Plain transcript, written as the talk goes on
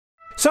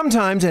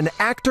Sometimes an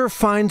actor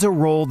finds a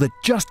role that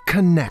just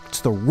connects,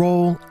 the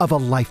role of a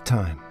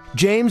lifetime.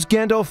 James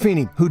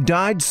Gandolfini, who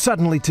died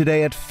suddenly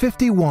today at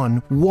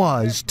 51,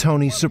 was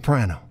Tony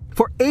Soprano.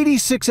 For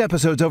 86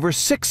 episodes over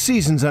 6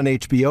 seasons on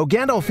HBO,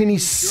 Gandolfini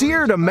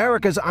seared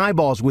America's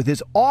eyeballs with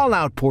his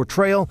all-out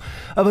portrayal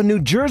of a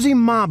New Jersey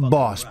mob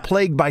boss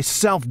plagued by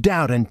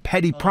self-doubt and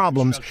petty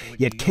problems,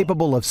 yet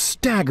capable of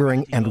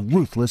staggering and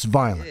ruthless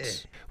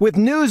violence. With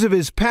news of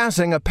his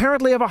passing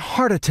apparently of a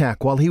heart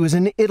attack while he was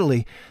in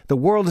Italy, the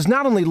world has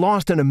not only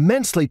lost an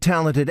immensely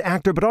talented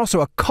actor, but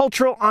also a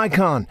cultural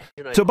icon.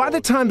 So by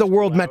the time the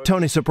world met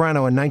Tony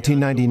Soprano in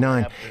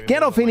 1999,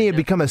 Gandolfini had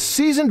become a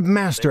seasoned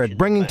master at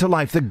bringing to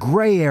life the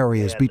gray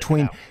areas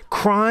between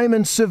crime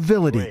and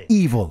civility,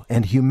 evil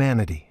and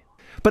humanity.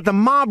 But the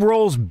mob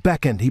roles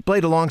beckoned. He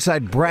played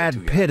alongside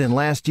Brad Pitt in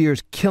last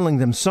year's Killing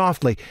Them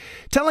Softly,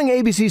 telling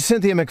ABC's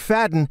Cynthia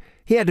McFadden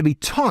he had to be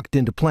talked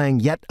into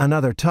playing yet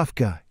another tough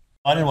guy.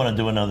 I didn't want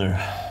to do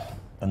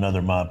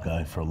another mob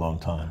guy for a long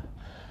time.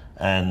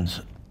 And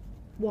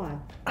why?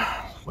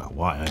 Well,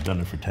 why? I've done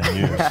it for 10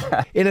 years.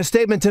 In a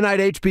statement tonight,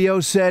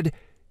 HBO said,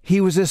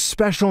 "He was a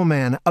special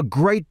man, a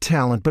great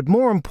talent, but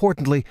more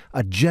importantly,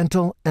 a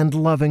gentle and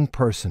loving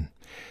person.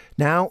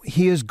 Now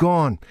he is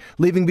gone,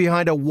 leaving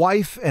behind a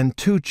wife and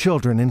 2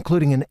 children,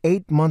 including an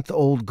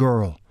 8-month-old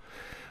girl.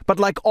 But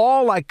like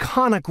all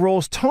iconic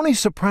roles, Tony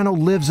Soprano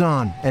lives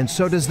on, and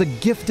so does the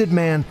gifted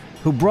man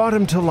who brought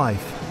him to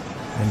life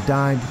and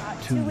died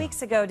too young." 2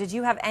 weeks ago, did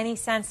you have any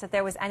sense that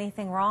there was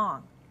anything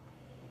wrong?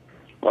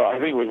 Well, I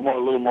think it was a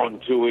little more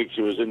than 2 weeks.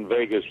 It was in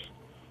Vegas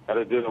at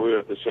a dinner. We were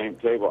at the same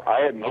table.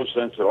 I had no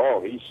sense at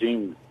all. He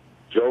seemed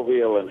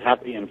jovial and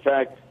happy. In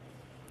fact,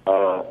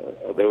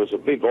 there was a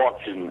big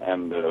auction,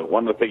 and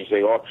one of the things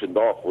they auctioned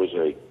off was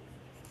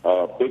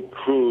a big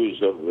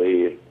cruise of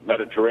the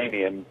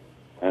Mediterranean,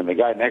 and the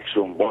guy next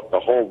to him bought the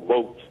whole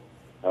boat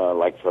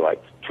for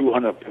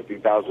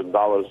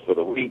 $250,000 for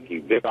the week. He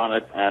bid on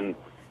it, and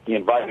he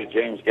invited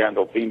James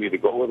Gandolfini to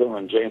go with him,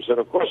 and James said,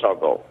 "Of course I'll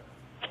go."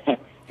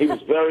 He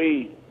was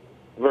very,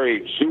 very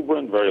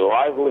exuberant, very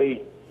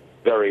lively,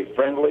 very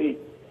friendly,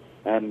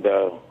 and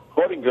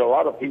according to a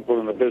lot of people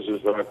in the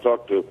business that I've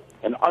talked to,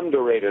 an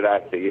underrated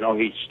actor. You know,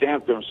 he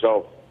stamped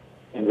himself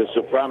in The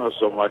Sopranos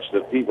so much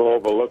that people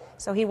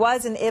overlooked. So he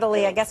was in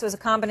Italy. I guess it was a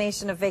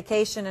combination of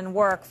vacation and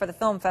work for the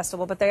film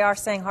festival, but they are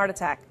saying heart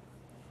attack.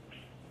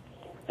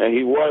 And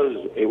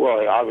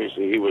well,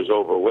 obviously he was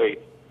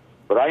overweight,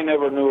 but I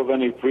never knew of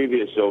any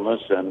previous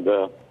illness, and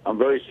I'm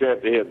very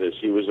sad to hear this.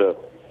 He was a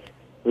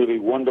really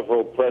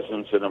wonderful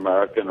presence in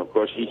America, and of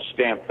course he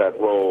stamped that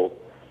role.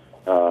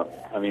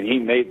 He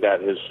made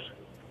that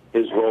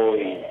his role.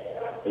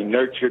 He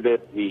nurtured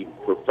it. He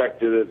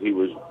perfected it. He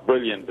was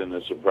brilliant in The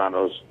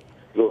Sopranos.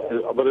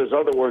 But his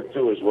other work,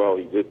 too, as well.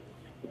 He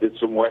did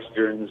some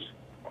Westerns.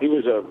 He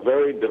was a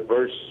very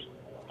diverse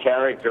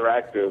character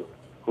actor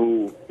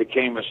who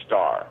became a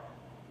star.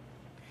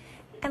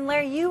 And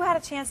Larry, you had a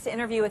chance to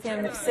interview with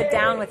him, sit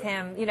down with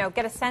him,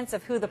 get a sense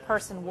of who the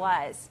person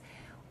was.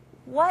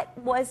 What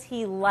was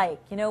he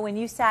like? When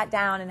you sat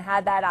down and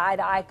had that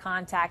eye-to-eye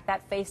contact,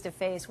 that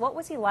face-to-face, what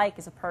was he like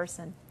as a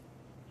person?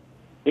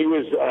 He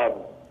was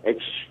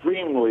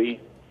extremely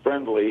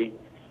friendly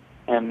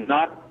and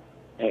not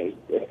a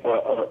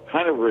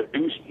kind of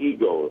reduced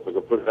ego, if I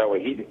could put it that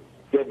way. He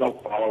had no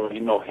followers,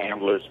 no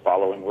handlers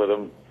following with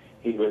him.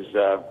 There's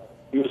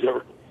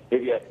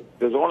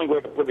only way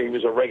to put it, he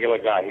was a regular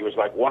guy. He was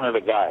like one of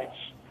the guys.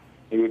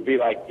 He would be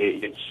like,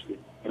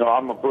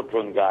 I'm a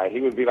Brooklyn guy. He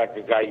would be like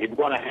the guy you'd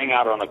want to hang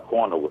out on a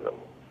corner with him.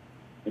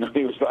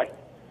 He was like,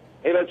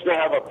 "Hey, let's go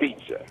have a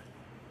pizza."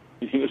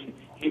 He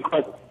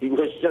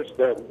was just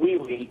a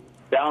really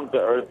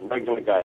down-to-earth, regular guy.